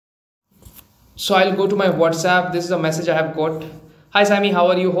So I'll go to my WhatsApp. This is a message I have got. Hi Sammy, how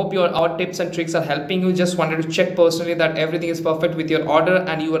are you? Hope your our tips and tricks are helping you. Just wanted to check personally that everything is perfect with your order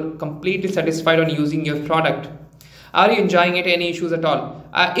and you are completely satisfied on using your product. Are you enjoying it? Any issues at all?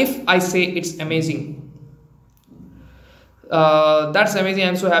 If I say it's amazing, that's amazing.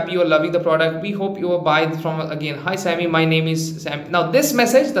 I'm so happy you're loving the product. We hope you will buy it from again. Hi Sammy, my name is Sam. Now this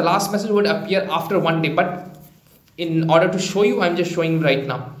message, the last message would appear after 1 day, but in order to show you, I'm just showing right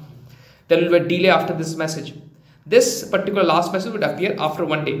now. There will be a delay after this message. This particular last message would appear after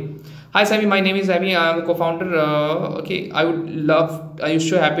 1 day. Hi Sammy, my name is Sammy. I am a co-founder. Okay, I would love. Are you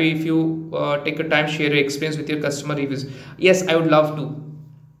so happy if you take a time share your experience with your customer reviews? Yes, I would love to.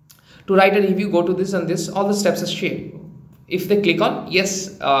 To write a review, go to this and this. All the steps are shared. If they click on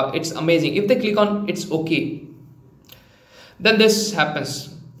yes, it's amazing. If they click on it's okay, then this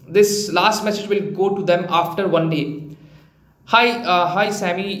happens. This last message will go to them after 1 day. Hi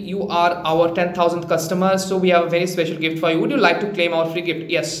Sammy, you are our 10,000th customer, so we have a very special gift for you. Would you like to claim our free gift?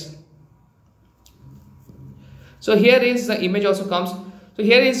 Yes. So here is the image also comes. So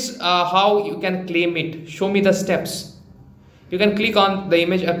here is how you can claim it. Show me the steps. You can click on the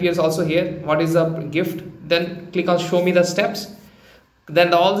image appears also here. What is the gift? Then click on show me the steps.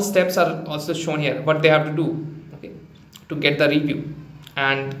 Then all the steps are also shown here. What they have to do, okay, to get the review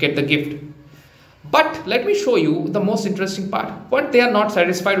and get the gift. But let me show you the most interesting part. What they are not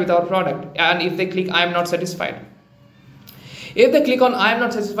satisfied with our product, and if they click I am not satisfied. If they click on I am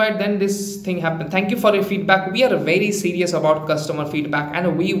not satisfied, then this thing happens. Thank you for your feedback. We are very serious about customer feedback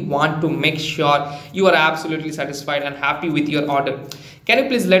and we want to make sure you are absolutely satisfied and happy with your order. Can you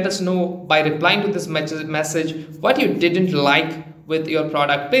please let us know by replying to this message what you didn't like with your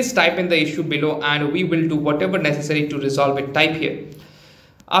product? Please type in the issue below and we will do whatever necessary to resolve it. Type here.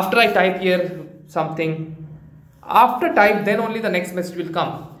 After I type here something, after type, then only the next message will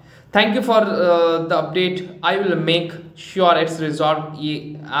come. Thank you for the update. I will make sure it's resolved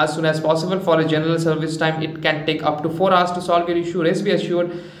as soon as possible. For a general service time, it can take up to 4 hours to solve your issue. Rest be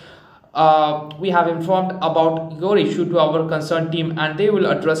assured, we have informed about your issue to our concerned team and they will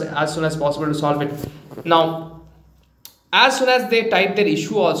address it as soon as possible to solve it. Now, as soon as they type their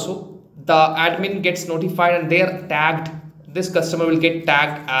issue also, the admin gets notified and they are tagged. This customer will get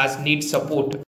tagged as needs support.